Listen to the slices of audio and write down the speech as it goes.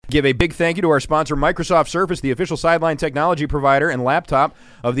Give a big thank you to our sponsor, Microsoft Surface, the official sideline technology provider and laptop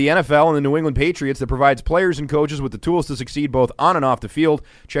of the NFL and the New England Patriots that provides players and coaches with the tools to succeed both on and off the field.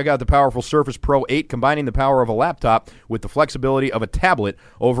 Check out the powerful Surface Pro 8, combining the power of a laptop with the flexibility of a tablet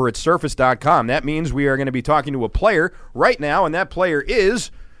over at Surface.com. That means we are going to be talking to a player right now, and that player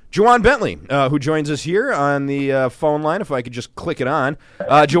is Ja'Whaun Bentley, who joins us here on the phone line, if I could just click it on.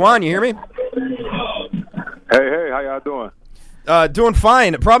 Ja'Whaun, you hear me? Hey, how y'all doing? Doing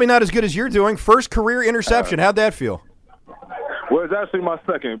fine. Probably not as good as you're doing. First career interception. How'd that feel? Well, it's actually my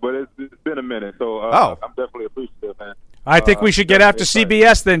second, but it's been a minute, so I'm definitely appreciative, man. I think we should get after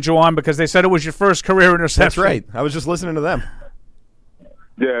CBS then, Ja'Whaun, because they said it was your first career interception. That's right. I was just listening to them.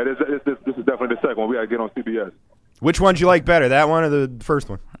 Yeah, this is definitely the second one. We got to get on CBS. Which one do you like better, that one or the first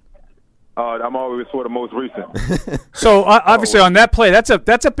one? I'm always for the most recent. So, obviously, on that play, that's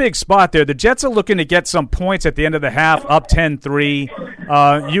a big spot there. The Jets are looking to get some points at the end of the half, up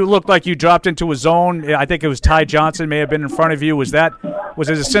 10-3. You looked like you dropped into a zone. I think it was Ty Johnson may have been in front of you. Was it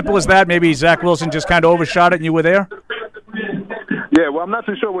as simple as that? Maybe Zach Wilson just kind of overshot it and you were there? Yeah, well, I'm not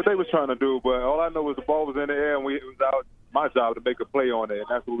too sure what they was trying to do, but all I know was the ball was in the air, and it was out my job to make a play on it, and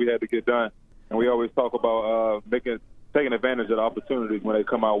that's what we had to get done. And we always talk about taking advantage of the opportunities when they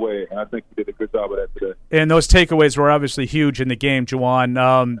come our way, and I think we did a good job of that today. And those takeaways were obviously huge in the game,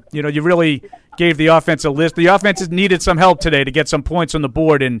 Ja'Whaun. You really gave the offense a lift. The offense needed some help today to get some points on the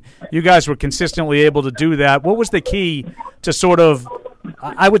board, and you guys were consistently able to do that. What was the key to sort of,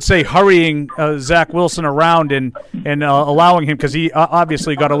 I would say, hurrying Zach Wilson around and allowing him, because he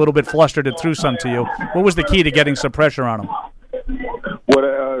obviously got a little bit flustered and threw some to you. What was the key to getting some pressure on him?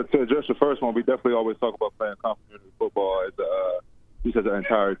 Well, to address the first one, we definitely always talk about playing complementary football as an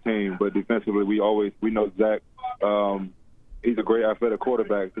entire team. But defensively, we know Zach. He's a great athletic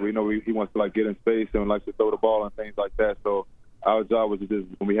quarterback. So we know he wants to get in space and likes to throw the ball and things like that. So our job was just,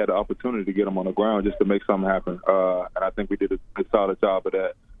 when we had the opportunity to get him on the ground, just to make something happen. And I think we did a solid job of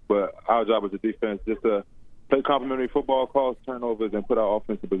that. But our job as a defense, just to play complementary football, cause turnovers, and put our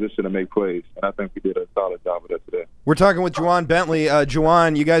offense in position to make plays. And I think we did a solid job of that today. We're talking with Ja'Whaun Bentley.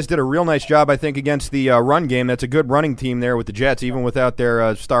 Ja'Whaun, you guys did a real nice job, I think, against the run game. That's a good running team there with the Jets, even without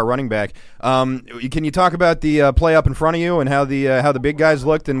their star running back. Can you talk about the play up in front of you and how the big guys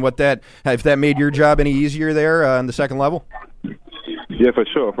looked, and if that made your job any easier there on the second level? Yeah, for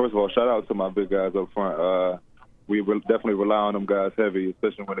sure. First of all, shout out to my big guys up front. We definitely rely on them guys heavy,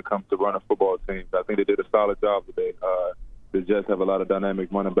 especially when it comes to running football teams. I think they did a solid job today. The Jets have a lot of dynamic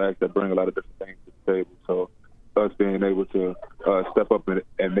running backs that bring a lot of different things to the table. So us being able to step up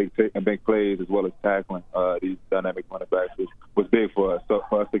and make plays as well as tackling these dynamic running backs was big for us. So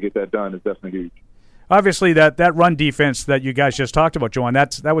for us to get that done is definitely huge. Obviously, that run defense that you guys just talked about,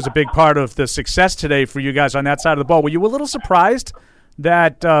 Ja'Whaun, that was a big part of the success today for you guys on that side of the ball. Were you a little surprised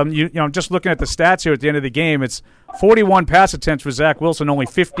that just looking at the stats here at the end of the game, it's 41 pass attempts for Zach Wilson, only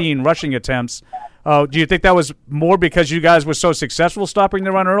 15 rushing attempts. Do you think that was more because you guys were so successful stopping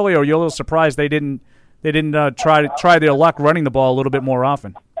the run early, or are you a little surprised they didn't try their luck running the ball a little bit more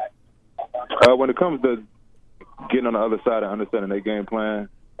often? When it comes to getting on the other side and understanding their game plan,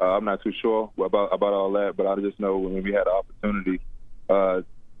 I'm not too sure about all that, but I just know when we had the opportunity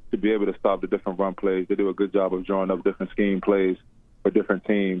to be able to stop the different run plays, they do a good job of drawing up different scheme plays for different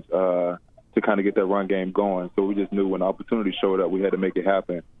teams to kind of get that run game going. So we just knew when the opportunity showed up, we had to make it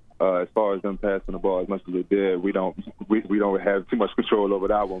happen. As far as them passing the ball as much as they did, we don't have too much control over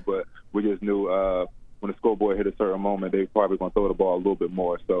that one, but we just knew when the scoreboard hit a certain moment, they probably going to throw the ball a little bit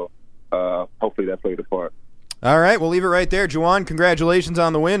more. So hopefully that played a part. All right, we'll leave it right there. Ja'Whaun, congratulations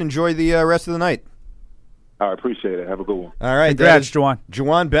on the win. Enjoy the rest of the night. I appreciate it. Have a good one. All right. Congrats, Ja'Whaun.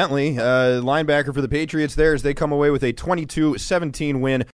 Ja'Whaun Bentley, linebacker for the Patriots there, as they come away with a 22-17 win